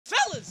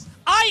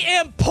I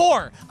am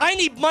poor. I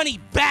need money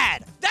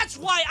bad. That's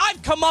why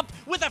I've come up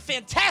with a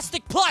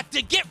fantastic plot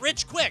to get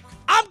rich quick.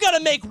 I'm gonna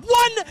make $1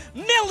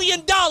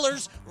 million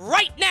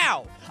right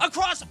now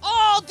across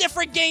all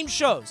different game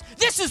shows.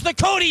 This is the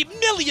Coney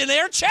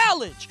Millionaire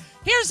Challenge.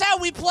 Here's how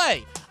we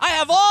play. I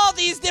have all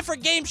these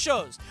different game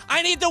shows.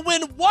 I need to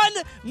win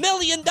 $1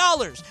 million,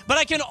 but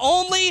I can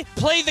only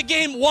play the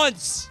game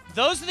once.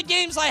 Those are the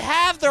games I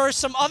have. There are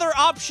some other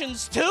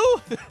options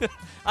too.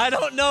 I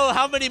don't know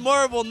how many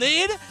more we'll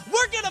need.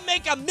 We're gonna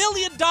make $1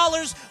 million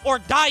or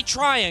die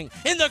trying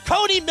in the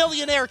Coney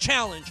Millionaire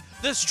Challenge.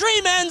 The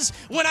stream ends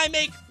when I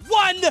make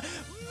 $1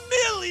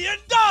 million.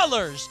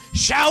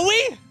 Shall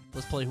we?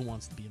 Let's play Who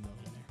Wants to Be a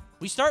Millionaire.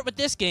 We start with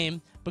this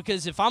game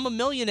because if I'm a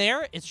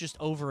millionaire, it's just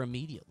over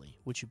immediately,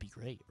 which would be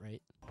great,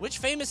 right? Which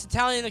famous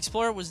Italian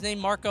explorer was named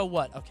Marco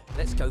what? Okay.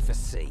 Let's go for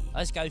C.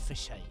 Let's go for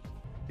C.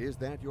 Is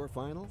that your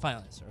final?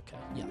 Final answer, okay.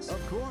 Yes.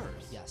 Of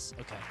course. Yes,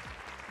 okay.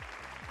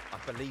 I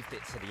believed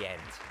it to the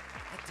end.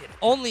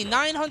 Only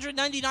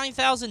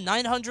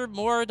 999,900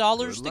 more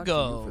dollars to Good luck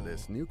go. you for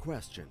this new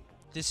question.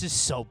 This is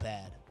so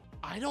bad.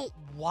 I don't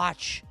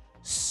watch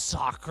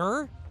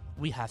soccer.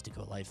 We have to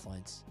go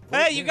lifelines.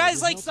 Hey, you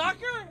guys like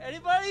soccer?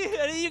 Anybody?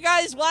 Any of you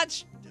guys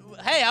watch?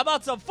 Hey, how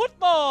about some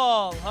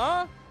football,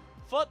 huh?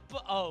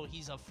 Football. Oh,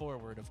 he's a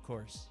forward, of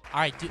course. All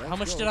right, dude, how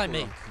much did I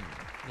make?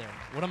 There.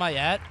 What am I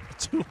at?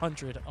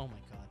 200. Oh, my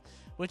God.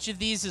 Which of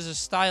these is a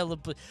style of...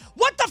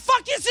 What the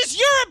fuck is this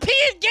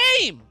European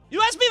game?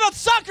 You asked me about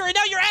soccer, and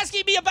now you're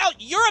asking me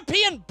about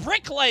European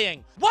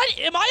bricklaying. What?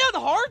 Am I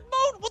on hard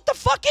mode? What the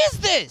fuck is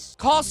this?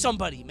 Call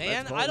somebody,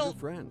 man. Let's call I your don't...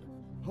 friend,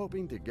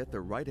 hoping to get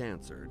the right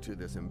answer to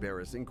this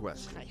embarrassing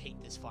question. I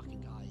hate this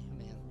fucking guy,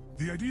 man.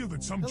 The idea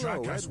that some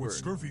Hello, jackass with Edward.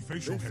 scurvy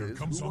facial This hair is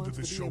comes Who onto Wants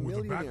this to show Be a with a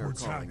Millionaire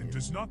backwards hat calling and you.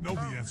 does not know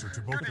the answer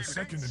to both the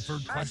second and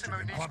third question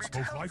and clocks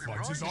both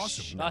lifelines is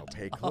awesome. Now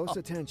pay close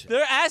attention.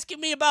 They're asking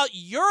me about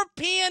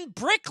European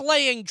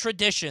bricklaying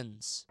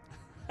traditions.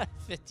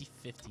 50-50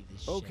 this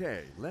shit.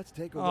 Okay, let's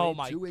take away Oh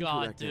my two God,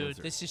 incorrect dude.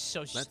 answers. This is so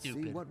Let's see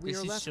stupid. what we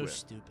This are is left so with.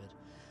 stupid.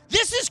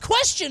 This is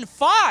question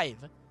 5.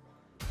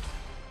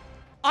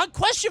 On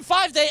question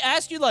 5, they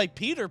ask you, like,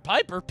 Peter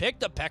Piper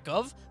picked a peck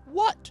of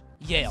what?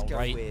 Yale, Let's go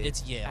right? with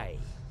It's Yale. A.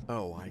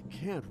 Oh, I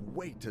can't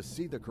wait to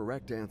see the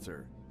correct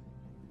answer.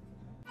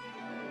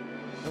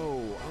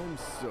 Oh, I'm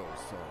so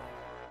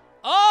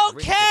sorry.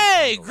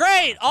 Okay,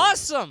 great,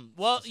 awesome.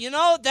 Well, you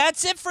know,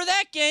 that's it for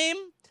that game.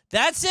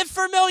 That's it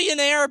for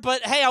Millionaire,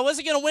 but hey, I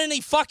wasn't gonna win any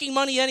fucking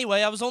money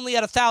anyway. I was only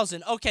at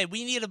 1,000. Okay,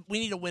 we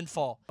need a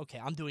windfall. Okay,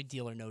 I'm doing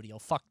Deal or No Deal.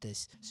 Fuck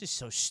this. This is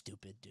so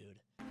stupid,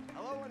 dude.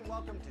 Hello and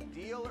welcome to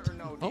Deal or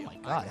No Deal. Oh my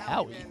God, I'm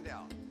Howie.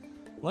 Mandel.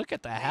 Look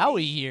at the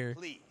Howie here.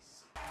 Please.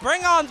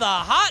 Bring on the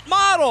hot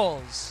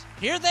models.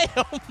 Here they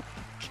Oh my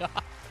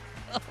God.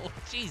 Oh,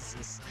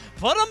 Jesus.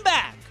 Put them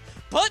back.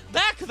 Put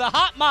back the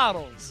hot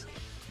models.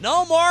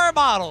 No more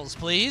models,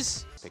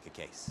 please. Pick a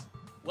case.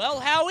 Well,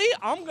 Howie,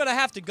 I'm going to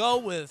have to go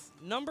with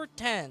number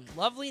 10.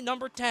 Lovely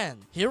number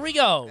 10. Here we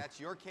go. That's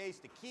your case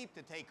to keep,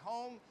 to take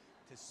home,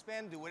 to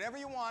spend, do whatever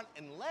you want,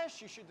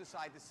 unless you should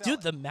decide to sell Dude,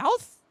 it. the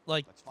mouth,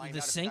 like, Let's find the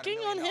out if you got $1 sinking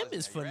on million him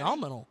is now. You ready?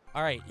 phenomenal.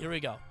 All right, here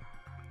we go.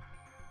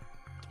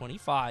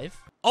 25.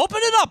 Open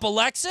it up,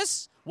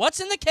 Alexis. What's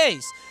in the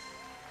case?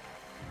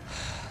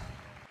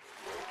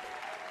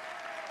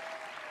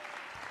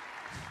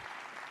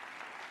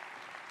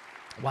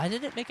 Why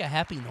did it make a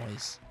happy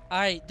noise? All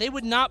right, they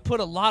would not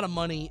put a lot of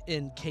money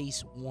in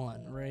case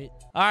 1, right?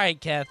 All right,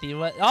 Kathy.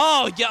 What?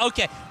 Oh, yeah,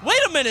 okay. Wait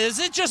a minute. Is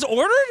it just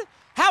ordered?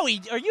 Howie,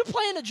 are you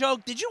playing a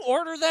joke? Did you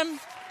order them,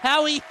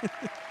 Howie?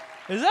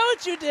 Is that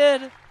what you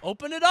did?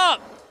 Open it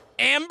up.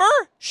 Amber,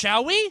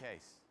 shall we?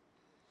 Case.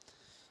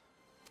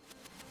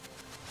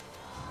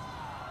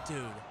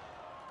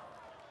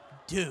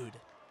 Dude,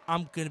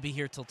 I'm going to be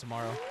here till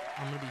tomorrow.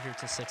 I'm going to be here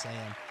till 6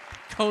 a.m.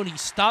 Coney,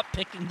 stop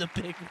picking the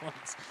big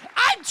ones.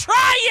 I'm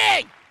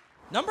trying!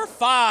 Number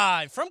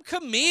 5 from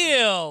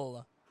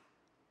Camille.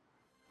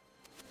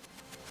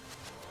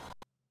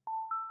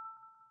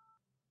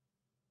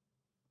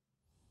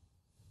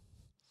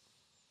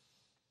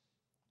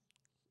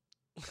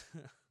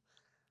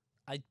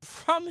 I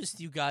promised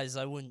you guys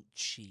I wouldn't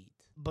cheat.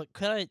 But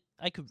could I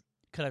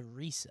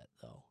reset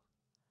though?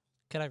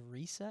 Could I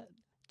reset?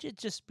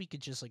 We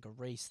could just like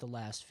erase the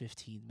last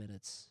 15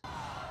 minutes.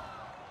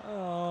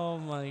 Oh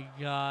my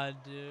God,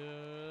 dude.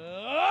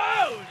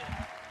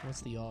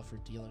 What's the offer,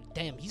 dealer?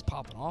 Damn, he's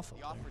popping off.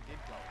 The offer did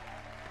go.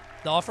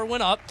 The offer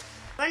went up.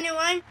 21.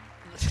 I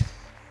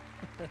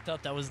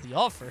thought that was the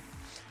offer.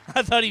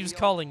 I thought he was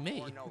calling me.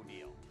 Or no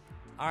deal.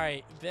 All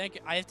right, Beck,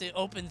 I have to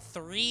open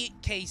 3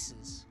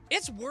 cases.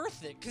 It's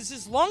worth it, because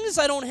as long as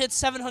I don't hit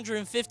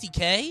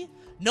 750K,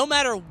 no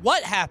matter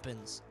what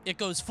happens, it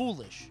goes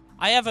foolish.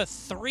 I have a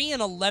 3 in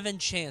 11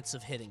 chance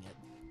of hitting it.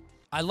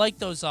 I like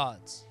those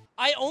odds.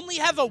 I only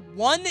have a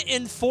 1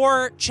 in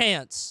 4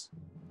 chance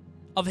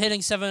of hitting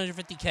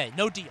 750K.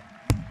 No deal.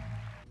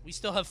 We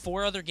still have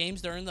 4 other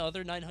games during the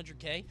other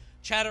 900K.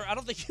 Chatter, I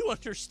don't think you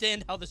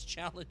understand how this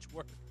challenge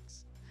works.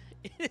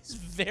 It is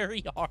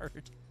very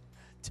hard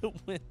to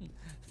win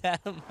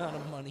that amount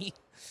of money.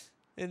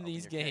 in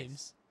these your case.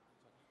 games.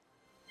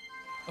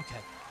 Okay.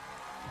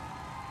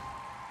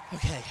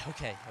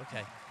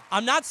 Okay.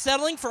 I'm not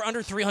settling for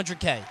under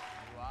 300K. You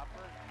offer?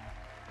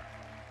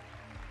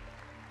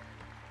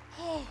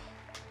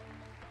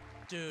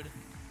 Dude.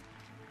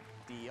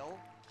 Deal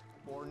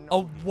or no A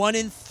deal? 1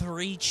 in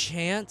 3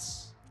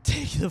 chance?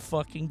 Take the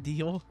fucking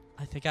deal.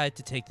 I think I have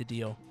to take the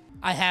deal.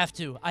 I have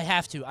to.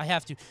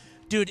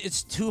 Dude,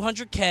 it's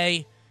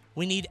 200K.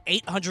 We need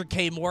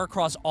 800K more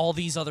across all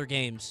these other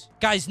games.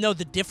 Guys, no,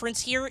 the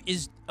difference here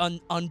is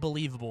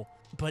unbelievable.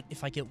 But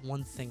if I get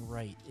one thing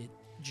right, it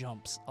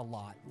jumps a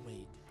lot.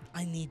 Wait,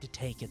 I need to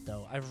take it,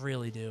 though. I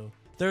really do.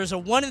 There's a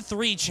 1 in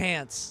 3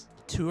 chance.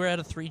 2 out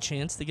of 3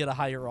 chance to get a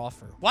higher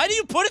offer. Why do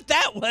you put it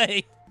that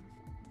way?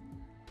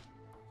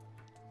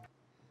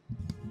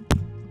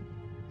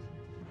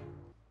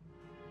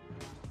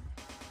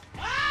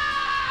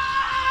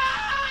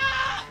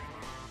 Ah!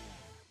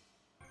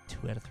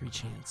 2 out of 3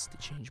 chance to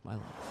change my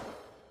life.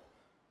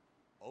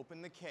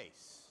 Open the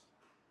case.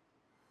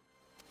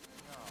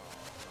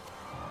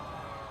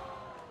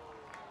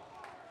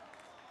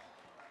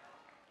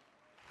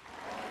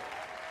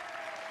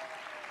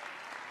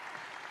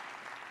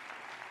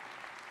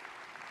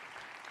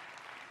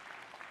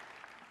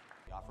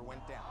 The offer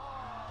went down.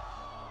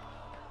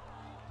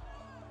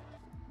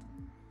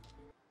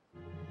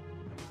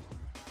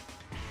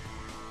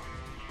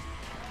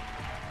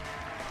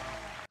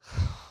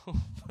 Oh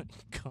my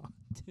god,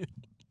 dude.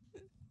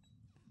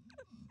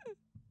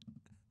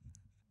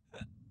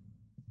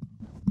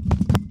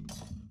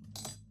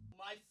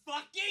 My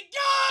fucking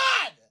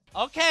god!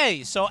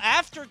 Okay, so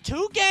after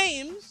 2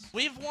 games,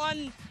 we've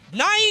won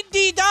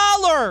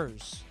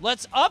 $90.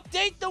 Let's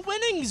update the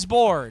winnings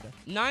board.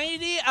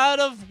 90 out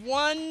of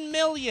 1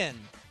 million.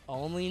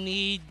 Only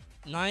need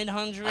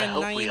 990. I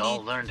hope we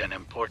all learned an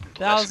important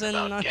lesson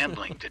about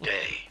gambling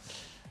today.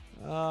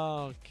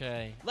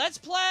 Okay. Let's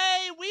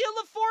play Wheel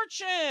of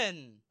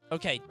Fortune.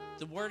 Okay,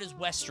 the word is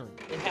Western.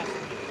 It has to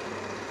be.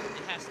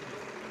 It has to be.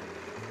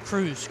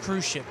 Cruise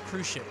ship.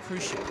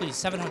 Please,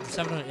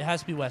 700. It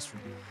has to be Western.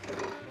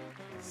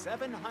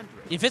 700.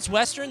 If it's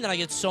Western, then I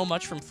get so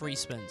much from free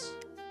spins.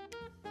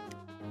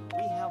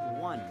 We have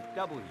 1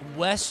 W.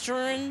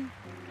 Western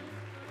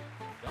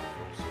Don't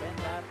spend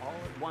that all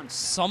at once.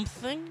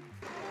 something?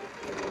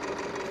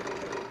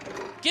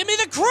 Give me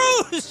the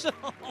cruise!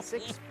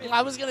 650.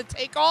 I was going to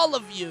take all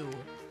of you.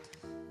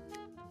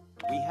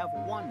 We have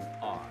 1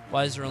 R.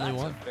 Why is there only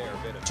That's one? a fair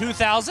bit of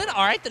 2,000.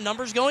 All right, the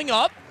number's going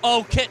up.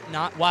 Okay,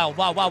 not wow.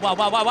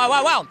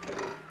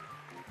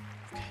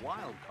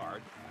 wild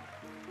card.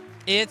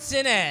 It's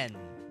an N.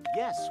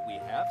 Yes, we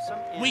have some.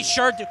 We N's.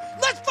 sure do.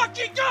 Let's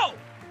fucking go!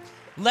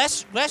 Go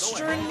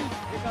Western. ahead,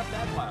 pick up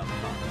that wild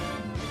card.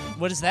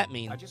 What does that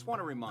mean? I just want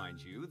to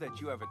remind you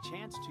that you have a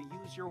chance to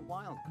use your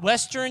wild card.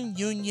 Western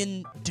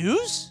Union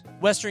dues?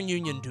 Western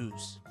Union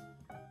dues.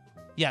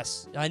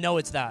 Yes, I know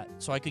it's that.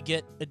 So I could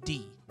get a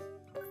D.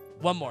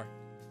 One more.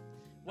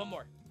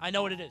 I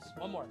know what it is.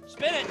 One more.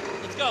 Spin it.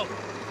 Let's go.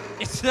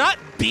 It's not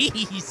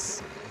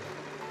B's.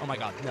 Oh my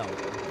god, no.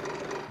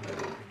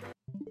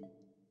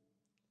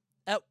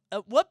 At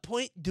what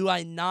point do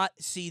I not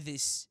see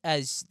this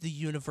as the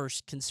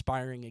universe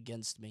conspiring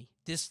against me?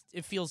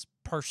 It feels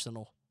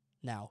personal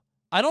now.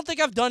 I don't think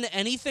I've done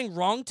anything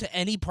wrong to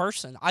any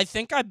person. I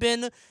think I've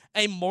been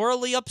a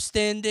morally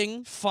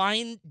upstanding,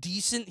 fine,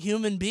 decent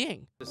human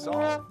being. To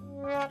solve.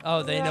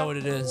 Oh, they know what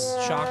it is.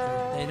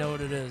 Shocker. They know what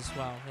it is.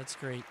 Wow, that's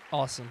great.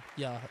 Awesome.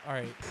 Yeah, all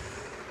right.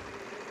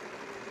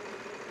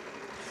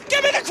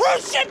 Give me the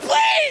cruise ship,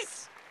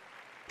 please!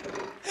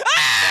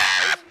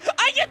 Ah!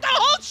 I get the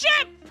whole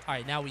ship! All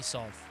right, now we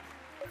solve.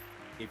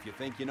 If you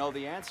think you know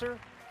the answer,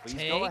 please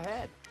Take go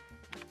ahead.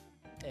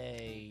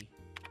 A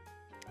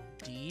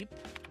deep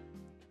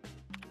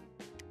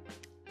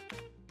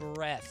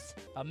breath.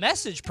 A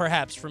message,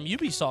 perhaps, from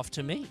Ubisoft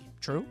to me.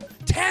 True?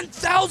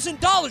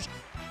 $10,000!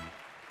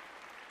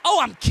 Oh,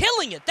 I'm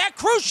killing it! That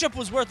cruise ship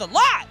was worth a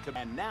lot!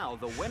 And now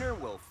the winner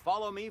will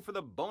follow me for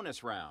the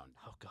bonus round.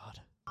 Oh, God.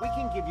 We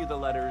can give you the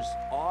letters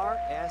R,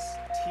 S,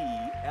 T,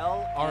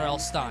 L, N, R.L.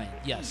 Stein, and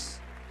E. yes.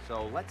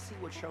 So let's see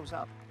what shows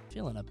up.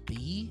 Feeling a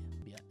B,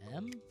 maybe a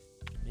M,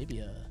 maybe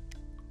a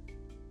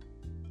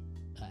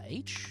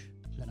H,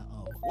 then a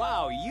O.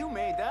 Wow, you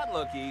made that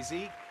look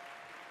easy.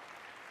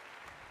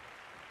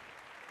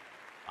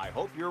 I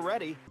hope you're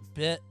ready.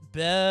 Beauty.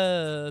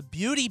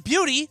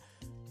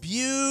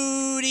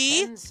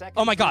 10 seconds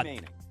Oh my God.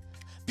 remaining.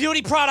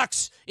 Beauty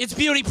products. It's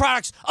beauty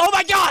products. Oh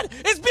my God.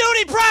 It's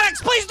beauty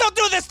products. Please don't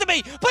do this to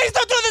me. Please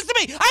don't do this to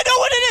me. I know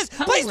what it is.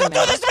 Please don't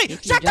do this to me.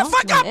 Shut the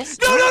fuck up. No. It's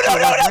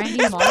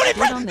beauty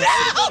products. No.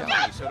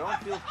 So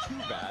don't feel too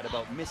bad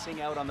about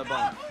missing out on the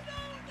bonus.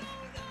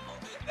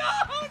 No.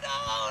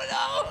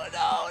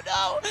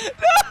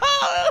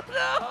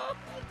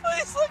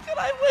 Please, look at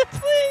I win,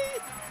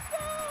 please. No,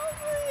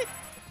 please.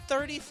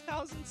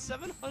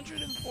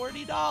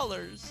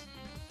 $30,740.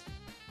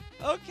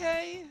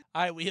 Okay.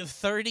 All right, we have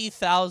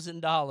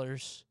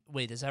 $30,000.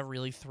 Wait, is that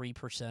really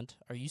 3%?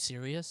 Are you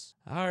serious?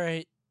 All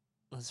right.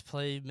 Let's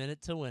play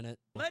minute to win it.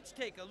 Let's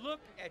take a look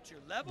at your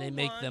level They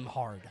make them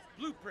hard.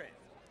 blueprint.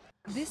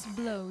 This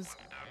blows.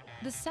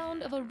 The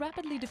sound of a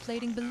rapidly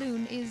deflating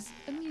balloon is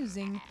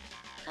amusing.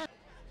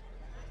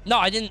 No,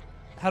 I didn't.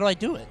 How do I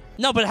do it?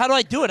 No, but how do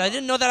I do it? I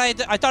didn't know that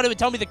I thought it would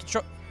tell me the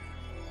control.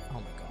 Oh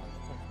my god.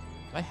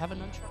 Do I have a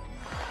nunchuck?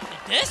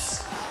 Like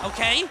this?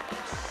 Okay.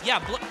 Yeah,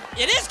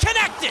 it is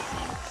connected!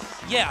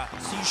 Yeah,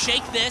 so you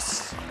shake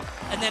this,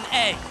 and then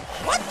A.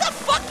 What the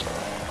fuck?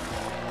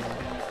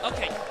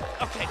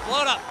 Okay,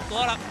 blow it up,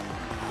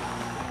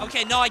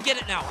 Okay, no, I get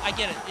it now, I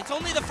get it. It's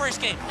only the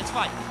first game, it's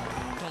fine.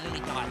 Don't let me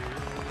die.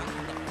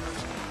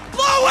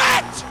 Blow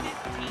it! 15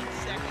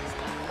 seconds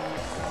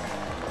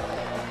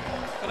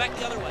left. Go back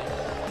the other way.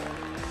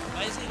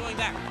 Why isn't he going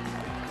back?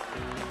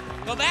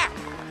 Go back!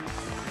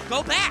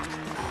 Go back!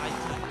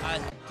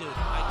 Dude,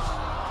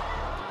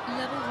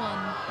 Level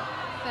 1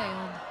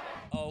 failed.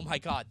 Oh my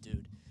god,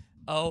 dude.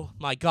 Oh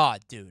my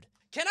god, dude.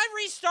 Can I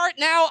restart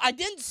now? I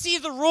didn't see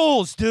the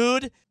rules,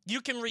 dude.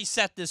 You can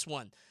reset this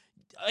one.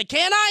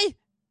 Can I?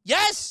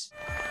 Yes?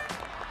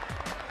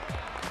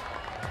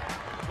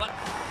 What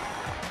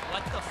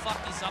the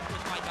fuck is up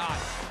with my guy?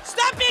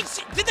 Stop being...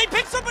 Did they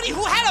pick somebody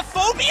who had a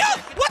phobia?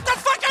 What the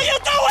fuck are you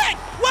doing?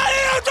 What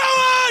are you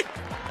doing?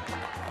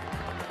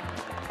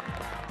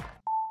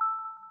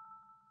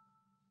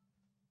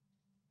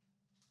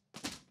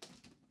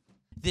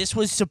 This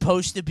was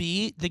supposed to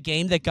be the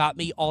game that got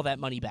me all that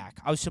money back.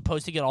 I was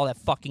supposed to get all that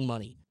fucking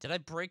money. Did I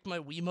break my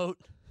Wiimote?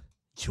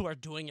 You are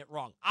doing it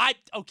wrong.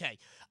 Okay,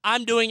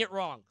 I'm doing it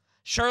wrong.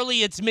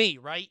 Surely it's me,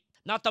 right?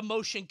 Not the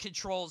motion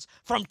controls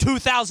from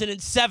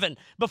 2007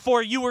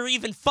 before you were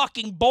even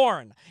fucking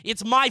born.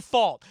 It's my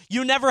fault.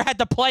 You never had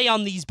to play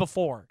on these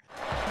before.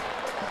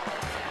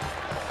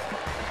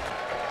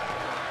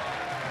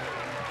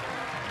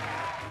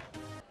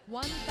 $1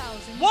 million!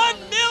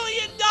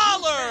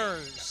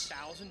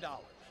 $1,000.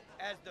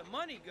 As the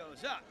money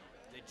goes up,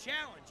 the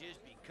challenges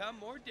become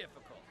more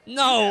difficult.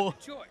 No. You have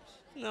a choice.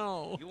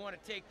 No. You want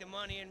to take the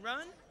money and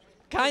run?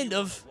 Kind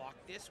of. Walk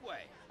this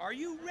way. Are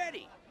you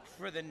ready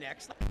for the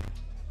next?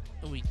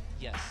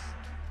 Yes.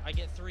 I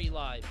get 3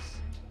 lives.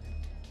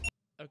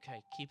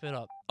 Okay, keep it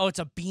up. Oh, it's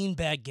a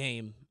beanbag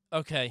game.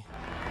 Okay.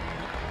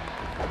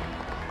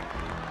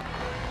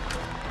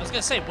 I was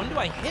gonna say, when do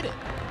I hit it?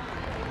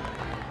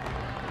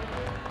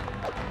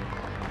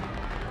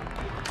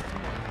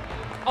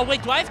 Oh,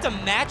 wait, do I have to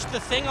match the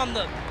thing on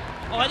the...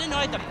 Oh, I didn't know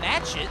I had to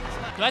match it.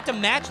 Do I have to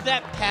match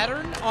that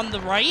pattern on the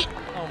right?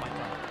 Oh, my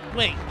God.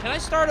 Wait, can I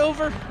start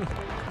over?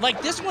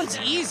 Like, this one's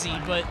easy,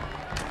 but...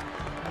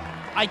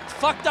 I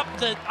fucked up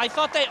the... I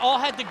thought they all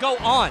had to go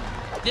on.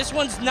 This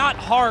one's not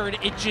hard.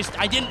 It just...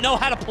 I didn't know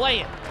how to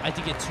play it. I had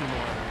to get 2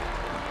 more.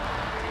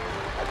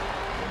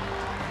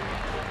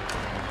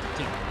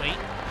 Dude, wait.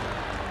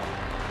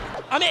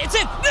 I mean, it's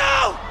in!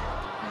 No!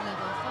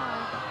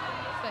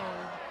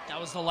 That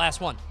was the last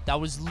one. That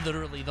was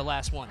literally the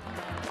last one.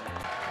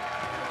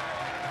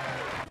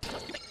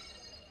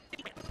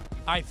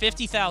 All right,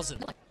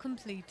 $50,000.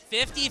 Complete.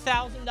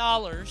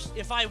 $50,000.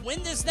 If I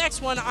win this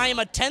next one, I am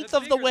a 10th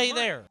of the way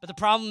there. But the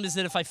problem is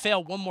that if I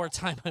fail one more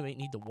time, I might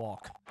need to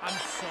walk. I'm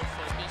so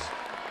focused.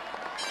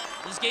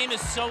 This game is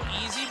so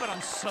easy, but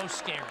I'm so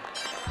scared.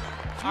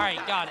 All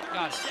right, got it.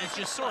 It's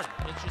just sorting.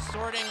 It's just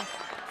sorting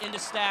into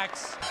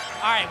stacks.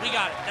 All right, we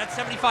got it. That's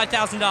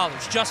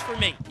 $75,000 just for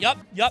me. Yup,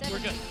 we're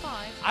good.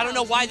 I don't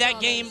know why that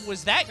game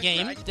was that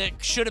game.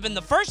 That should have been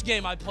the first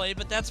game I played,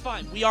 but that's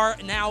fine. We are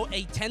now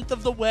a 10th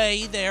of the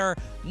way there,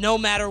 no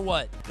matter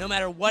what. No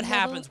matter what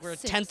happens, we're a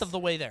 10th of the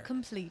way there.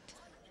 Complete.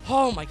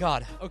 Oh my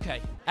god.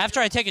 Okay. After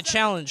I take a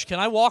challenge, can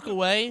I walk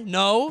away?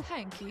 No.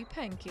 Hanky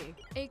Panky.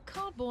 A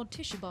cardboard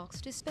tissue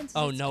box dispenses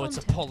oh no, it's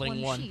a content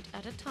pulling one. sheet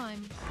at a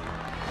time.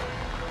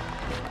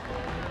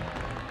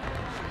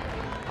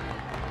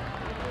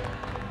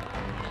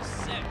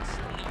 26,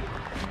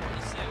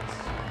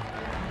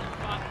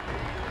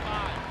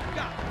 25.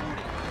 Got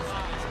 40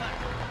 seconds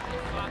left.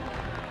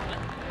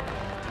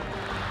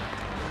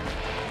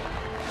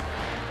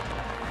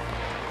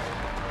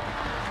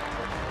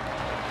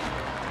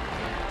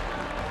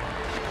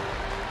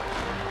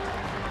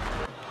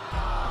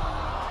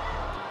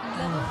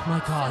 Oh my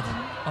god.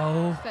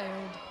 Oh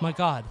Failed. my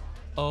god.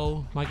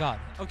 Oh my god.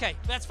 Okay,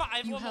 that's fine. I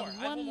have You one more. have I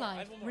have one more. I life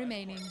have one more.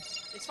 remaining.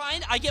 It's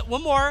fine. I get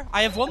one more.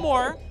 I have one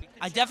more.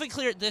 I definitely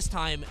clear it this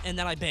time, and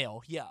then I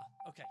bail. Yeah.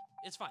 Okay.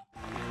 It's fine.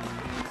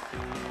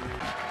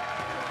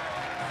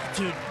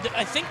 Dude,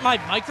 I think my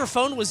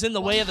microphone was in the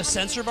way of the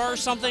sensor bar or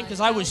something,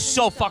 because I was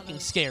so fucking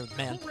scared,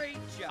 man.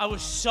 I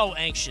was so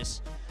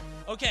anxious.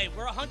 Okay,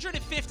 we're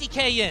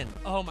 150K in.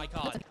 Oh my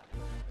god.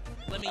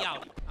 Let me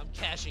out. I'm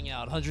cashing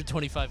out.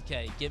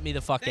 125K. Get me the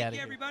fuck out of Thank you,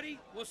 here. everybody.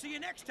 We'll see you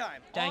next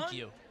time. Thank on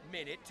you.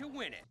 Minute to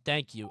Win It.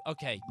 Thank you.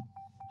 Okay.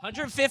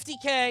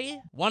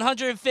 150K.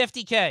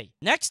 150K.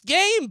 Next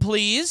game,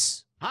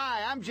 please.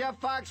 Hi, I'm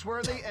Jeff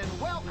Foxworthy, and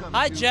welcome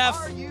Hi, to Jeff.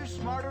 Are You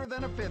Smarter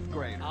Than a Fifth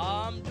Grader?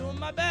 I'm doing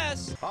my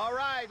best. All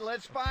right,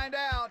 let's find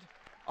out.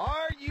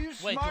 Are you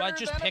Wait, smarter do I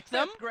just than pick a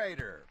them? fifth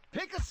grader?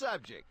 Pick a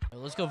subject.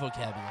 Let's go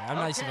vocabulary. I'm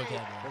nice at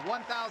vocabulary. For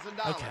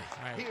 $1,000, Okay,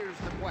 all right. here's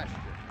the question.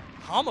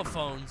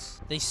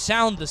 Homophones, they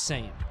sound the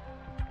same.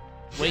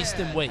 Waste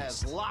and Jed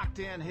waste. has locked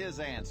in his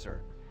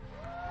answer.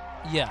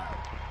 Yeah.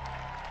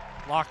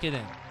 Lock it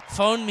in.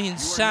 Phone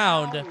means You are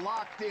sound, now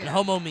locked in. and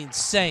homo means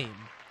same.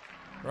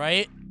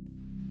 Right?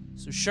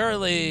 So You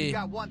surely...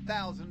 got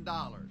 $1,000.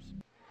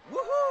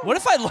 Woohoo! What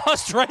if I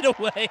lost right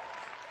away?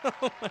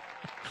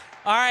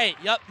 All right,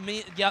 yep,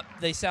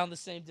 they sound the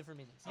same, different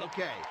meanings. Yep.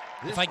 Okay.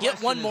 If I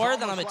get one more,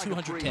 then I'm at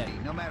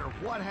 200K. No matter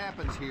what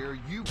happens here,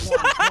 you won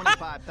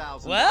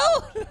 $25,000.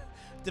 Well,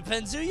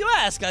 depends who you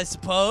ask, I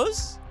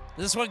suppose.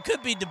 This one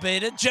could be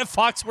debated. Jeff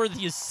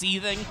Foxworthy is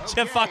seething. Okay,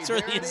 Jeff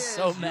Foxworthy there it is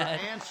so is. Your mad.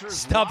 answer's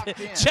Stop it.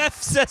 locked in.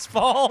 Jeff says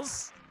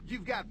false.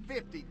 You've got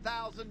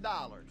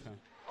 $50,000.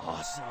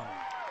 Awesome.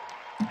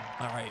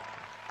 All right.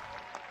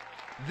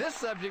 This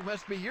subject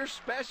must be your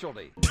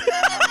specialty.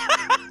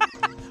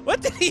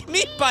 What did he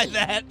mean by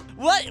that?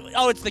 What?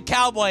 Oh, it's the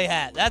cowboy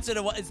hat. That's what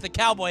it was. It's the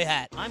cowboy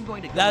hat. I'm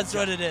going to go. That's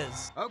what it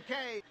is.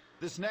 Okay,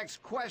 this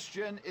next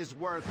question is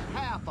worth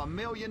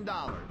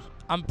 $500,000.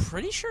 I'm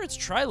pretty sure it's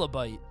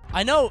trilobite.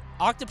 I know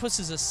octopus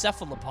is a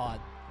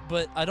cephalopod,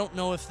 but I don't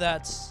know if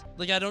that's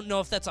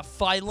a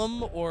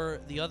phylum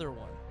or the other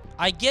one.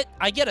 I get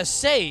a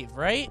save,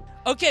 right?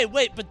 Okay,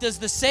 wait, but does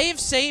the save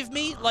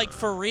me like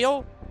for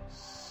real?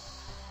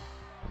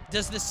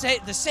 Does the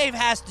save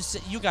has to say,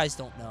 you guys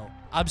don't know.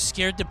 I'm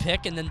scared to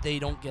pick and then they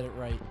don't get it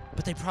right.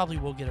 But they probably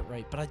will get it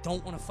right. But I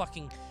don't want to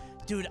fucking,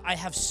 dude, I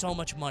have so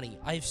much money.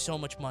 I have so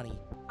much money.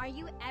 Are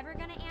you ever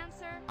gonna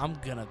answer? I'm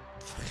gonna.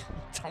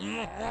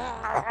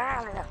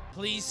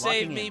 Please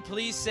save me.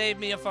 Please save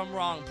me if I'm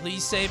wrong.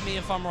 Please save me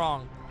if I'm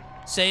wrong.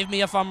 Save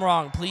me if I'm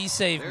wrong. Please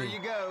save me. There you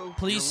go.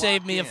 Please You're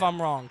save locked me if in.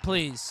 I'm wrong.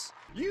 Please.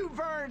 You've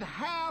earned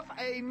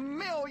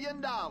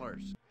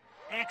 $500,000.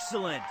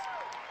 Excellent.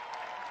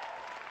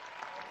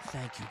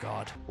 Thank you,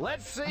 God.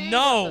 Let's see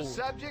No. the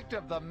subject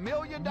of the $1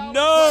 million No,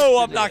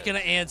 question I'm not is. gonna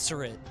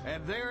answer it.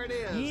 And there it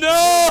is.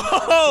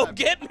 No!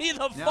 Get me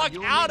the Now, fuck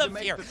you'll out need to of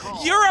make here. the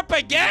call. Europe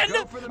again?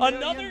 Go for the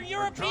million Another or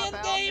European drop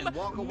out game? and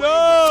walk away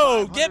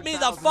No! with Get me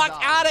the fuck $500,000.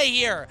 out of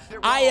here. Get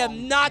it I am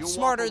wrong, not you'll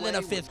smarter walk than a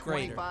away fifth with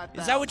grader. $25,000.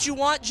 Is that what you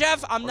want,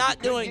 Jeff? I'm Or not you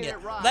could doing get it.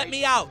 it right Let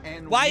me out.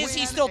 and Why is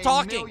he win still $1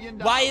 talking? million.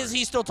 Why is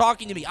he still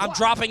talking to me? I'm What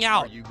dropping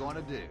out. Are you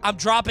gonna do? I'm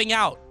dropping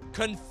out.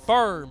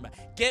 Confirm.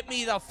 Get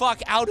me the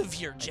fuck out of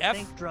here, Jeff. I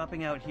think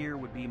dropping out here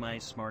would be my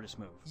smartest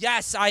move.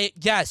 Yes,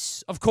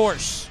 of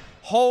course.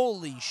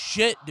 Holy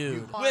shit,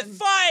 dude. won With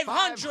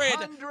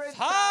 $500,000.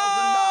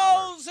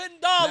 Now,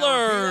 repeat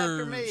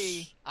after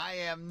me. I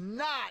am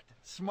not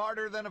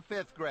smarter than a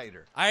fifth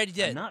grader. I already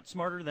did. I'm not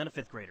smarter than a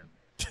fifth grader,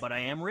 but I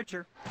am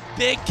richer.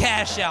 Big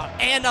cash out.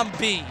 And I'm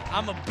B.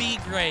 I'm a B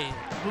grade.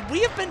 Would we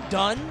have been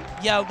done?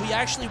 Yeah, we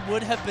actually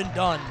would have been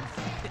done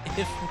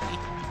if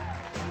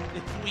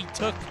we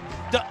took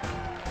the...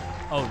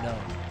 Oh, no.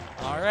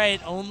 All right,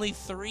 only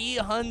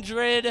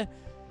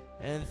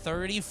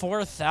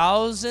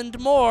 334,000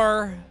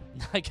 more.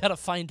 I gotta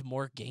find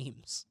more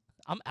games.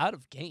 I'm out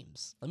of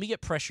games. Let me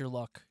get pressure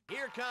luck.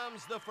 Here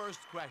comes the first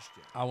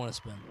question. I want to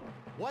spin.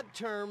 What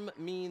term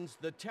means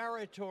the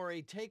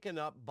territory taken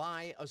up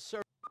by a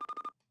certain...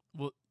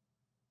 Well,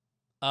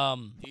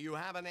 Do you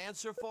have an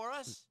answer for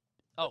us?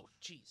 Oh,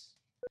 jeez.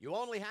 You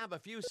only have a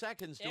few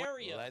seconds to...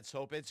 Area. Let's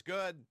hope it's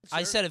good.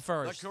 I said it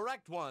first. The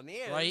correct one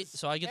is... Right?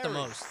 So I get the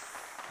area. most.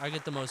 I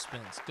get the most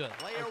spins. Good.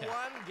 Player Okay.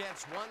 one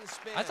gets one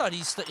spin. I thought he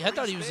was Three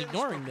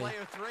ignoring spins me. for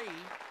player three.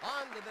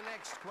 On to the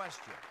next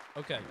question.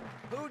 Okay.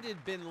 Who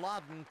did Bin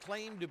Laden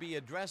claim to be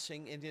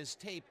addressing in his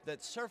tape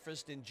that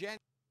surfaced in January?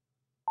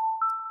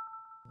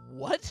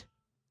 What?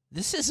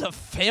 This is a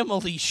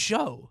family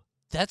show.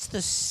 That's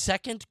the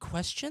second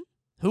question?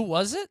 Who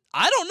was it?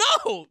 I don't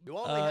know. You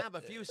only have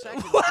a few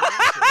seconds to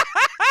answer.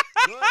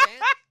 Good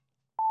answer.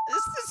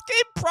 Is this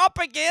game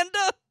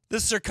propaganda? The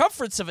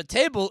circumference of a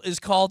table is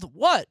called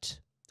what?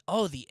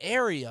 Oh, the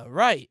area,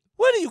 right.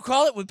 What do you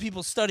call it when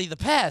people study the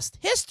past?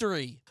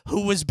 History.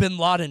 Who was Bin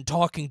Laden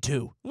talking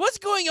to? What's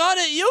going on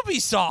at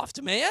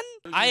Ubisoft, man?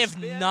 I have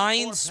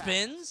 9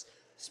 spins.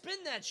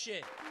 Spin that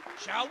shit,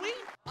 shall we?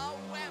 A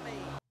whammy.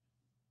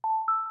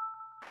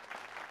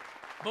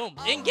 Boom.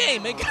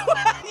 In-game. You've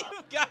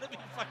got to be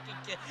fucking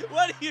kidding.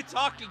 What are you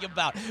talking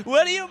about?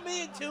 What do you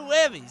mean 2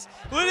 whammies?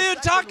 What are you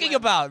talking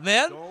about,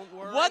 man? Don't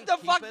worry, What the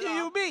keep fuck it do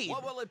you up. mean?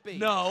 What will it be?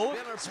 No.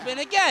 Spin or Spin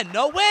pass? again.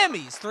 No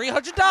whammies.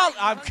 $300.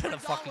 I'm going to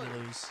fucking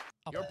lose.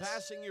 You're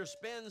passing your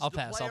spins I'll to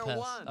pass, player I'll pass.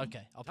 one.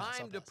 Okay, I'll pass,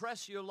 Time I'll to pass.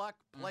 press your luck,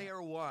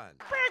 player one.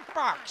 Big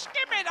box.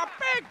 Give me the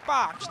big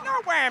box.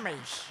 No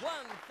whammies.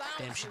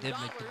 Damn, she did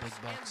make the big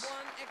bucks. And 1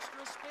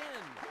 extra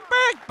spin.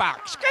 Big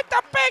box. Get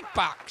the big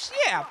box.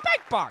 Yeah,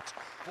 big box.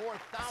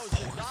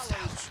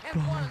 $4,000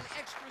 and 1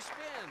 extra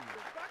spin.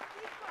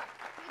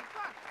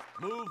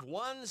 Move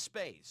 1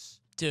 space.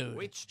 Dude,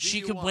 Which do she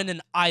you could want? win an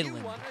You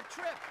island. won a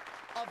trip.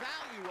 A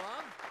value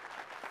of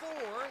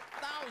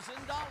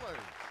 $4,000.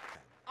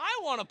 I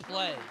want to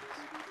play.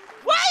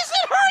 Why is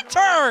it her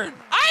turn?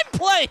 I'm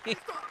playing.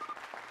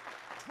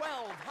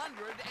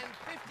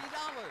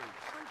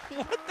 $1,250.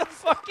 What the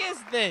fuck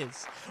is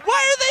this?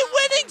 Why are they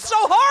winning so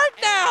hard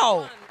now?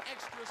 One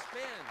extra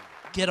spin.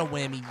 Get a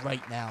whammy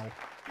right now.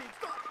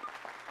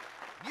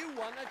 You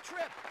won a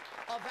trip,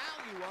 a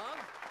value of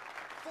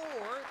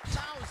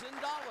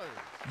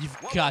 $4,000. You've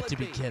What got will to it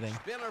be kidding.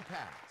 Spin or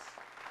pass?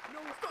 No,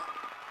 stop.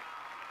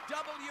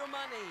 Double your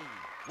money.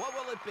 What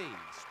will it be?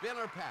 Spin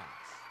or pass?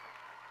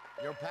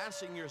 You're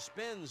passing your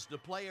spins to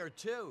player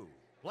 2.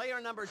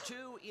 Player number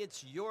 2,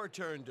 it's your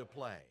turn to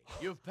play.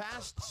 You've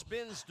passed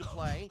spins to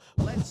play.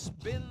 Let's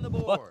spin the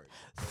board.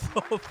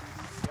 What the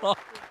fuck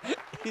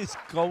is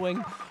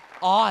going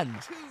on?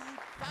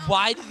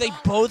 Why do they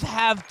both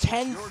have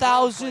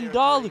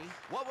 $10,000?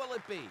 What will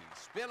it be?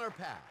 Spin or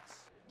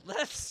pass?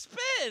 Let's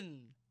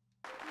spin.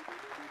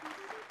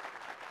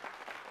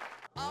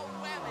 A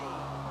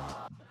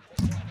whammy.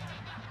 You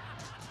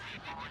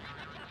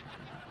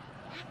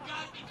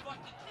gotta be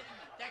fucking kidding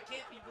me. That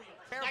can't be real.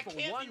 Careful, that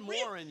can't one be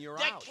real. more and you're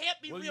that out. Can't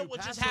be Will real you what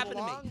pass just it happened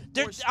to along me.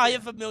 or I spin?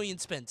 have a million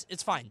spins.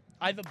 It's fine.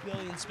 I have a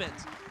billion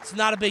spins. It's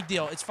not a big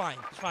deal. It's fine.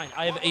 It's fine.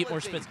 I have What 8 will more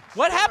it be? spins.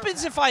 What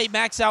happens if I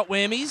max out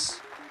whammies?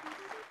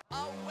 A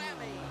whammy.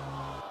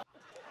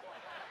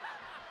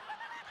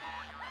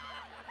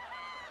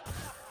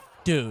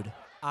 Dude,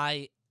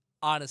 I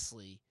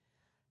honestly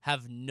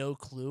have no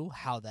clue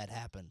how that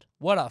happened.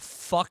 What a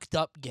fucked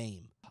up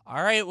game.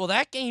 All right, well,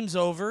 that game's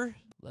over.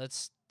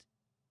 Let's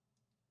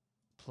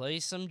play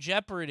some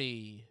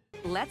Jeopardy.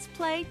 Let's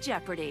play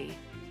Jeopardy!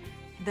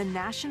 The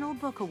National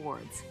Book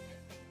Awards.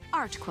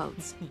 Art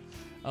quotes.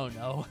 Oh,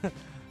 no.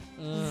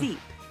 Veep.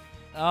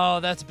 Oh,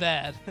 that's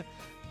bad.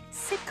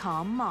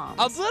 Sitcom moms.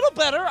 A little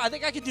better. I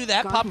think I could do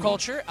that. Pop Gardening.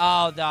 culture.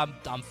 Oh,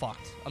 I'm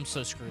fucked. I'm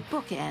so screwed.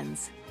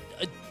 Bookends.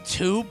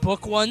 2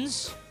 book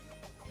ones?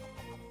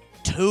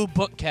 2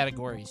 book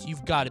categories.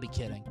 You've got to be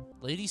kidding.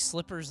 Ladies'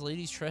 slippers,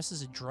 ladies'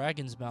 tresses, and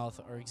dragon's mouth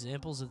are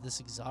examples of this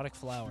exotic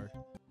flower.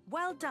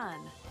 Well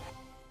done.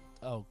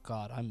 Oh,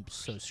 God, I'm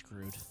so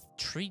screwed.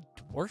 Tree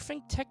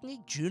dwarfing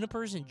technique,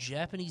 junipers, and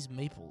Japanese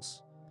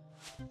maples.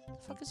 The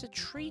fuck is a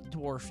tree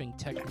dwarfing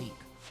technique?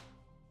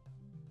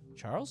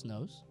 Charles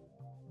knows.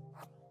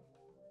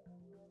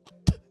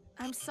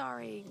 I'm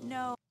sorry,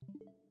 no.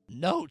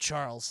 No,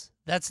 Charles.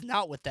 That's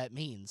not what that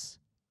means.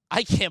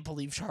 I can't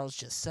believe Charles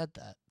just said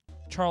that.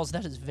 Charles,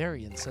 that is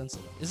very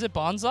insensitive. Is it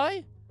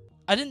bonsai?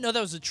 I didn't know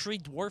that was a tree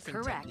dwarfing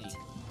Correct. technique.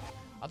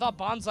 I thought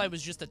bonsai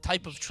was just a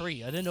type of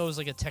tree. I didn't know it was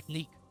like a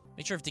technique.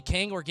 Make sure if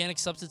decaying organic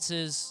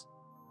substances...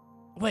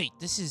 Wait,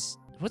 this is...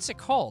 What's it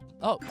called?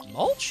 Oh,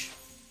 mulch?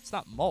 It's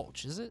not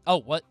mulch, is it? Oh,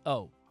 what?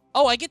 Oh.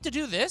 Oh, I get to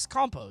do this?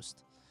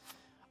 Compost.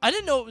 I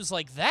didn't know it was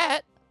like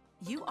that.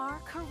 You are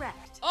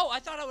correct. Oh, I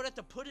thought I would have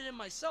to put it in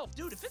myself.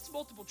 Dude, if it's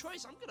multiple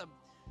choice, I'm gonna...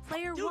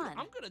 Player Dude, 1.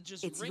 I'm gonna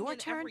just It's ring your in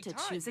turn every to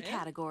time, choose a man.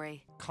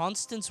 category.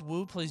 Constance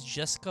Wu plays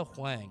Jessica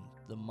Huang,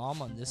 the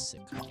mom on this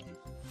sitcom.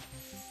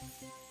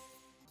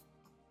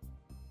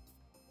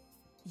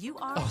 You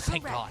are Oh,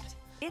 thank correct. God.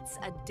 It's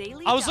a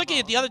daily I was looking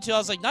at double. the other 2. I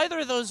was like, neither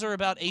of those are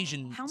about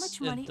Asians. How much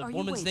And money the are you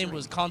woman's name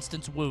was wagering?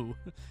 Constance Wu,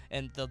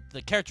 and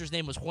the character's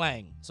name was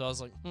Huang. So I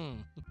was like,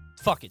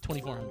 fuck it,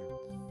 2,400.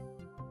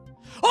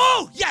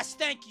 Oh, yes,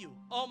 thank you.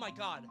 Oh, my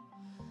God.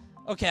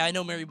 Okay, I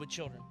know Married with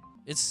Children.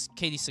 It's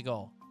Katie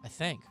Sagal, I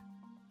think.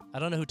 I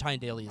don't know who Tyne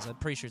Daly is. I'm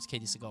pretty sure it's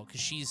Katie Sagal,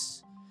 because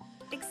she's...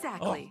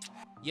 Exactly. Oh.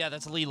 Yeah,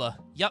 that's Leela.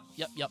 Yep.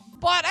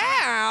 But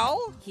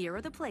Al! Here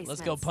are the placements.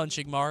 Let's go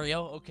punching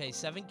Mario. Okay,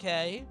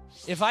 7K.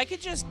 If I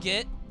could just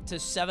get to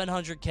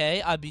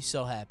 700K, I'd be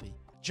so happy.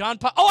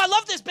 Oh, I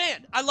love this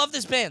band. I love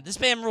this band. This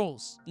band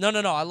rules. No.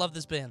 I love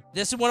this band.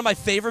 This is one of my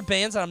favorite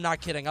bands, and I'm not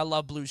kidding. I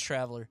love Blues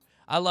Traveler.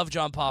 I love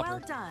John Popper. Well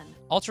done.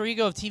 Alter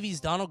ego of TV's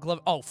Donald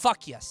Glover. Oh,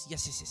 fuck yes.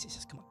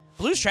 Yes. Come on.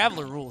 Blues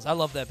Traveler rules. I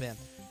love that band.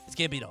 It's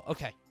Gambino.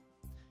 Okay.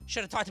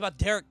 Should have talked about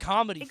Derek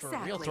Comedy for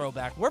a real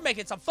throwback. We're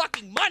making some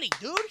fucking money,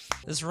 dude.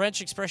 This wrench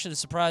expression of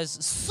surprise.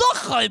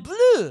 Sacre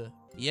bleu.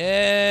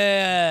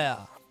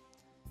 Yeah.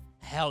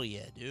 Hell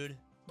yeah, dude.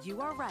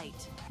 You are right.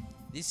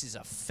 This is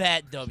a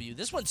fat W.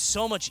 This one's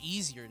so much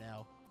easier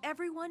now.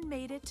 Everyone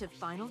made it to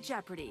Final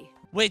Jeopardy.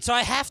 Wait, so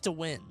I have to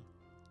win.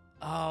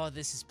 Oh,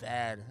 this is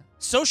bad.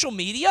 Social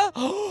media?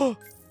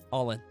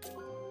 All in.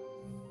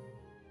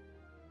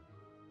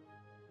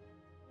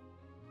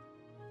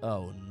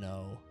 Oh,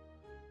 no.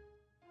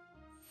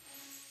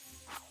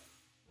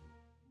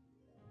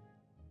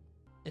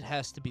 It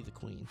has to be the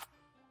Queen.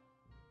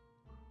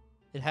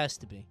 It has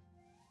to be.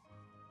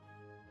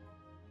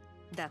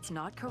 That's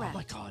not correct. Oh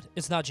my God.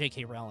 It's not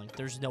J.K. Rowling.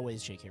 There's no way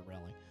it's J.K.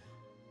 Rowling.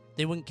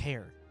 They wouldn't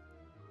care.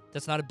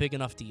 That's not a big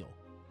enough deal.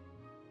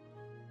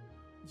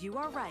 You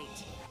are right.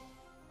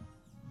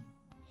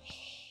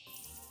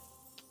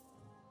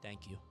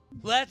 Thank you.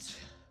 Let's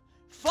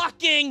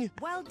fucking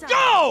well done.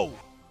 Go!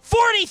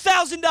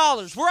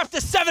 $40,000. We're up to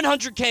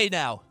 700K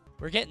now.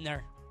 We're getting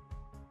there.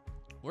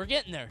 We're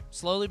getting there,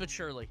 slowly but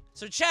surely.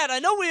 So, Chad, I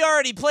know we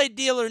already played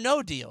Deal or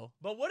No Deal,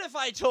 but what if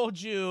I told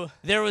you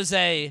there was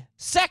a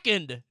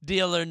second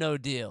Deal or No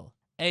Deal?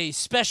 A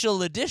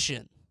special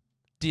edition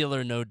Deal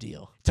or No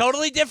Deal.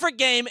 Totally different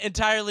game,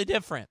 entirely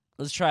different.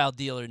 Let's try out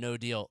Deal or No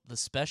Deal, the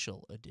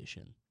special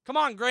edition. Come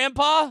on,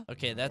 Grandpa.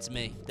 Okay, that's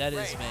me. That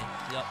is me.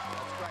 Yep.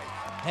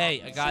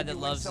 Hey, a guy that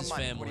loves his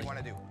family.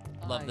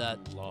 Love that.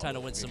 Time to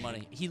win some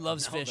money. He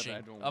loves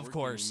fishing. Of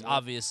course,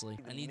 obviously.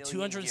 I need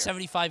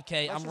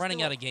 275K. I'm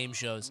running out of game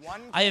shows.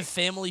 I have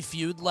Family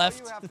Feud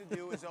left.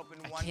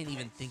 I can't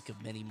even think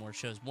of many more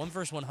shows. 1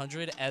 vs.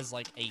 100 as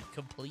like a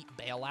complete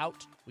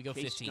bailout. We go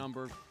 15. Case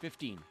number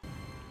 15.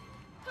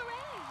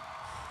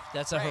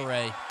 That's a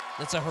hooray.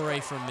 That's a hooray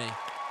from me.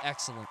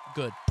 Excellent.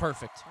 Good.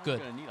 Perfect. Good.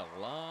 I'm gonna need a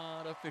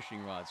lot of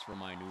fishing rods for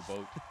my new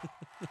boat.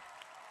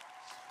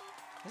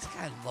 This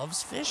guy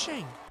loves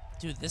fishing.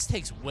 Dude, this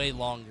takes way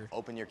longer.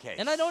 Open your case.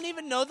 And I don't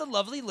even know the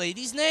lovely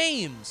ladies'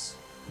 names.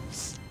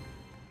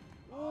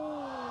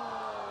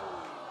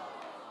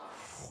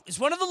 It's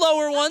one of the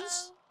lower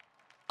ones.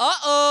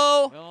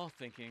 Uh-oh. Well,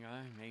 thinking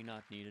I may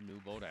not need a new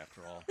boat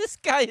after all. This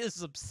guy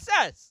is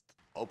obsessed.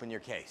 Open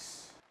your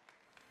case.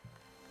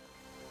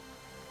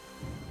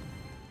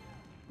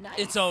 Nice.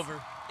 It's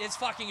over. It's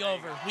fucking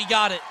over. We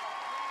got it.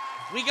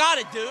 We got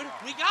it, dude.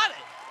 We got it.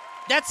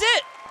 That's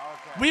it.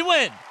 Okay. We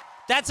win.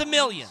 That's $1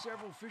 million.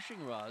 Several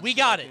fishing rods. We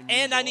got it.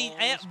 And I need.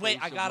 Wait,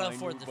 I gotta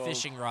afford the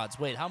fishing rods.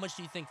 Wait, how much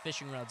do you think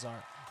fishing rods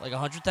are? Like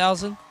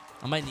 100,000?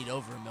 I might need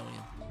over $1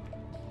 million.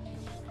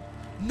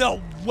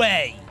 No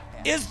way.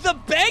 Is the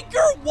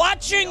banker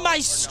watching my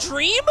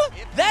stream?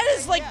 That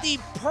is like the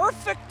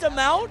perfect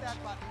amount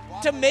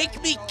to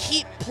make me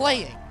keep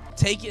playing.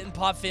 Take it and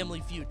pop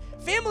Family Feud.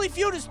 Family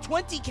Feud is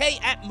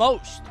 20K at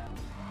most.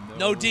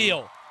 No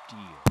deal.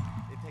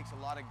 It takes a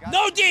lot of guts.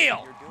 No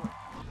deal.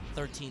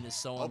 13 is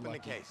so unlucky. Open the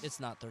case. It's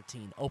not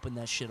 13. Open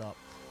that shit up.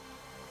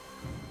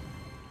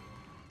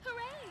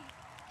 Hooray!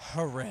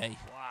 Hooray.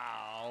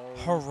 Wow.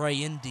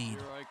 Hooray indeed.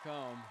 Here I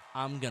come.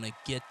 I'm gonna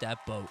get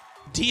that boat.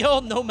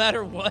 Deal no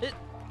matter what?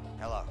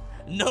 Hello.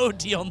 No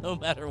deal no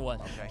matter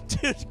what. Okay.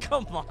 Dude,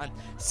 come on.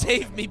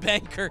 Save me,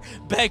 banker.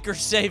 Banker,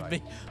 save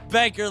me.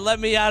 Banker, let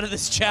me out of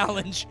this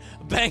challenge.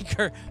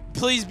 Banker,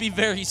 please be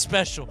very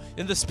special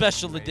in the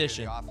special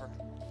edition.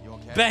 You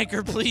okay?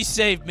 Banker, please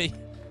save me.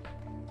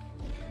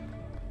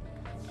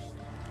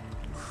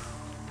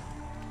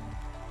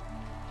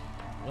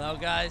 Well,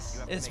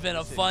 guys, it's been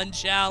a fun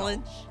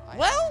challenge.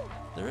 Well,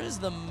 there is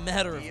the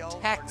matter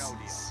of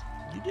taxes.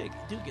 You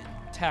do get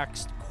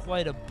taxed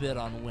quite a bit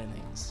on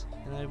winnings.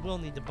 And I will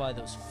need to buy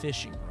those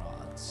fishing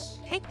rods.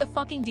 Take the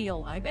fucking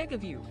deal, I beg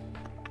of you.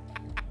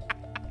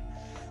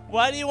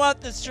 Why do you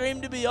want the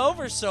stream to be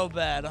over so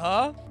bad,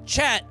 huh?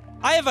 Chat,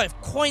 I have a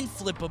coin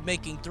flip of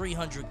making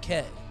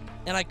 300K.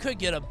 And I could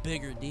get a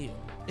bigger deal.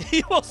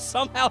 He will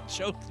somehow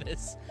choke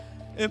this.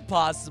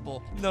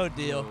 Impossible. No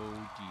deal.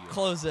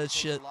 Close that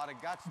shit.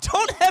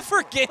 Don't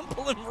ever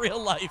gamble in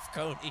real life,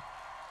 Coney.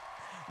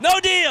 No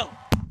deal.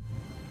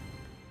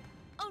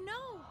 Oh no.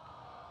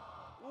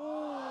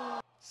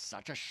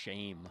 Such a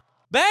shame.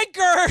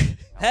 Banker!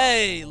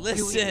 Hey,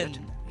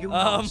 listen. You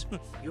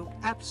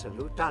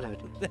absolute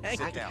dullard. I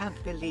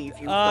can't believe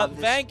you've done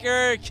this.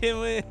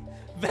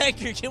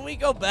 Banker, can we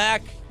go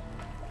back?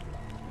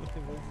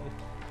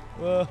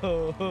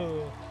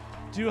 Whoa.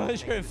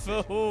 200.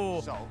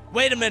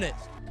 Wait a minute.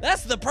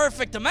 That's the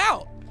perfect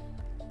amount.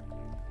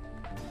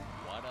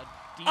 What a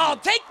deal. I'll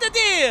take the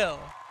deal.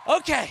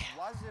 Okay.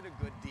 Was it a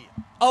good deal?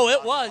 Oh,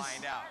 it was.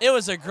 It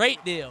was a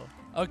great deal.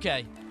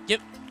 Okay.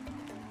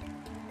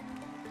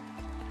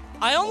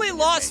 I only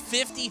lost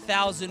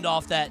 50,000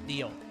 off that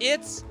deal.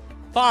 It's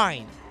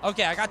fine.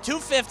 Okay, I got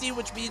 250,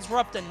 which means we're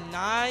up to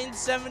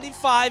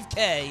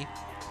 975K.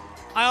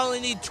 I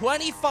only need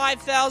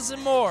 25,000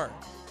 more.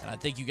 And I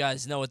think you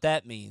guys know what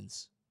that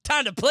means.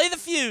 Time to play the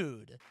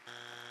feud.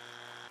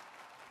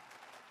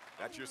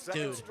 That's your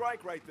second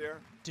strike right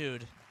there.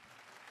 Dude.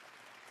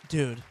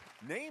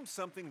 Name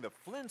something the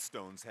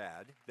Flintstones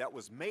had that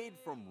was made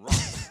from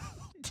rocks.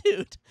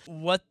 Dude,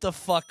 what the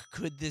fuck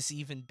could this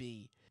even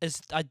be?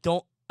 I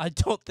don't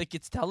think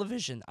it's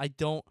television.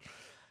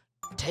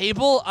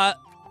 Table?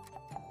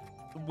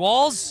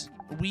 Walls?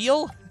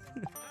 Wheel?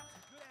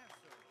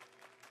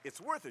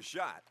 It's worth a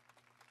shot.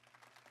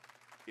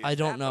 I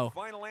don't know.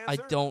 I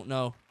don't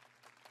know.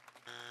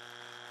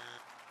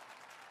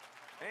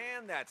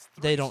 And that's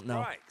 3 They don't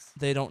know. strikes.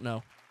 They don't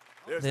know.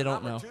 There's They an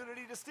don't know.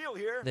 opportunity to steal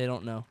here. They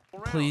don't know.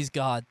 Please,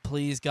 God,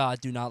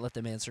 do not let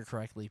them answer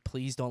correctly.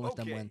 Please don't let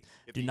them win.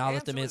 Do not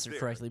let them answer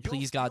correctly.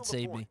 Please, God,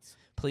 save me.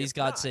 Please,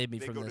 God, save me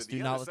from this. Do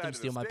not let them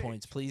steal my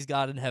points. Please,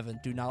 God in heaven,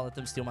 do not let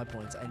them steal my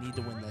points. I need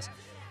to win this.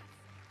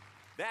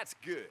 That's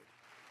good.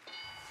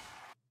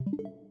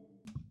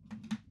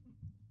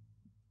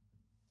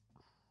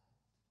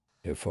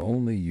 If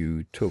only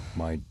you took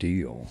my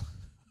deal.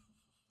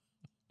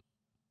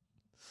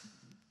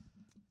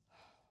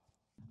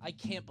 I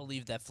can't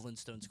believe that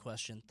Flintstones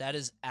question. That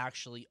is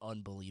actually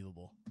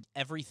unbelievable.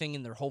 Everything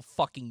in their whole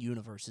fucking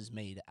universe is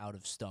made out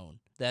of stone.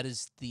 That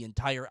is the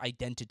entire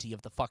identity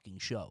of the fucking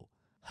show.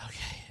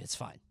 Okay, it's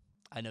fine.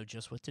 I know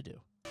just what to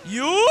do.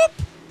 Yup!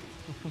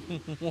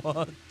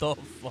 What the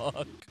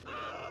fuck?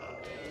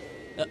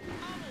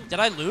 Did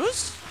I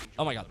lose?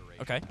 Oh my god.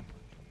 Okay.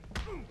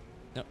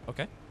 No,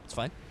 okay. It's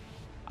fine.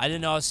 I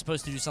didn't know I was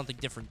supposed to do something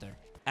different there.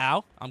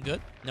 Ow, I'm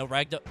good. No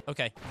ragdoll.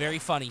 Okay, very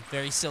funny.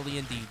 Very silly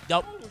indeed.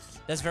 Nope.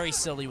 That's very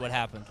silly what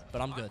happened,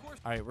 but I'm good.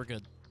 All right, we're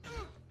good.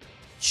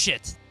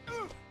 Shit.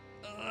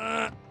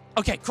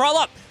 Okay, crawl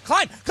up.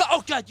 Climb.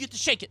 Oh, God, you have to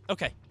shake it.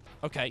 Okay.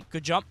 Okay,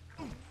 good jump.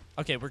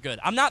 Okay, we're good.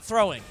 I'm not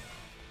throwing.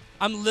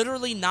 I'm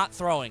literally not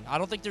throwing. I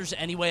don't think there's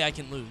any way I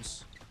can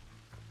lose.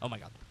 Oh, my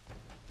God.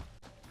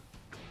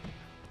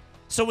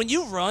 So when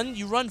you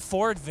run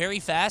forward very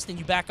fast and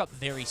you back up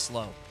very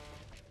slow.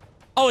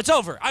 Oh, it's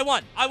over. I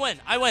won. I win.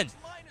 I win.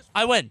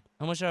 I win.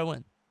 How much did I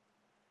win?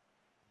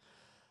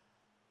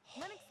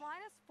 Linux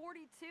Linus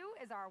 42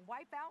 is our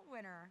wipeout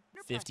winner.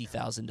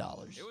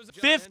 $50,000.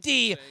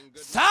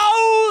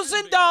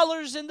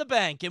 $50,000 in the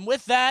bank. And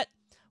with that,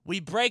 we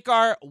break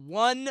our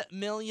 $1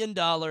 million.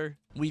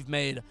 We've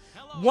made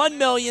 $1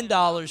 million,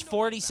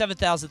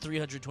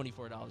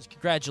 $47,324.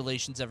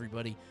 Congratulations,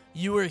 everybody.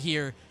 You are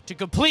here to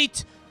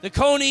complete the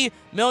Coney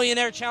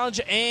Millionaire Challenge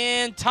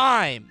and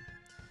time.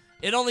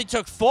 It only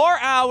took 4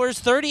 hours,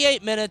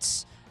 38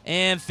 minutes,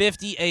 and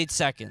 58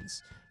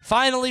 seconds.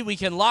 Finally, we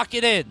can lock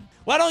it in.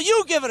 Why don't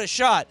you give it a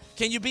shot?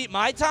 Can you beat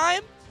my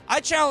time?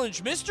 I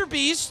challenge Mr.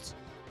 Beast,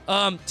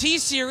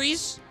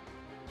 T-Series,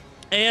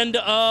 and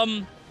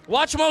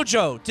Watch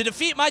Mojo to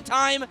defeat my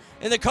time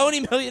in the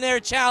Coney Millionaire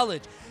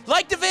Challenge.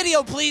 Like the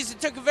video, please.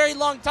 It took a very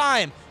long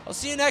time. I'll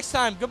see you next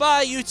time.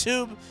 Goodbye,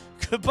 YouTube.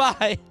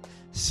 Goodbye.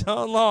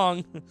 So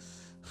long.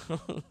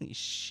 Holy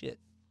shit.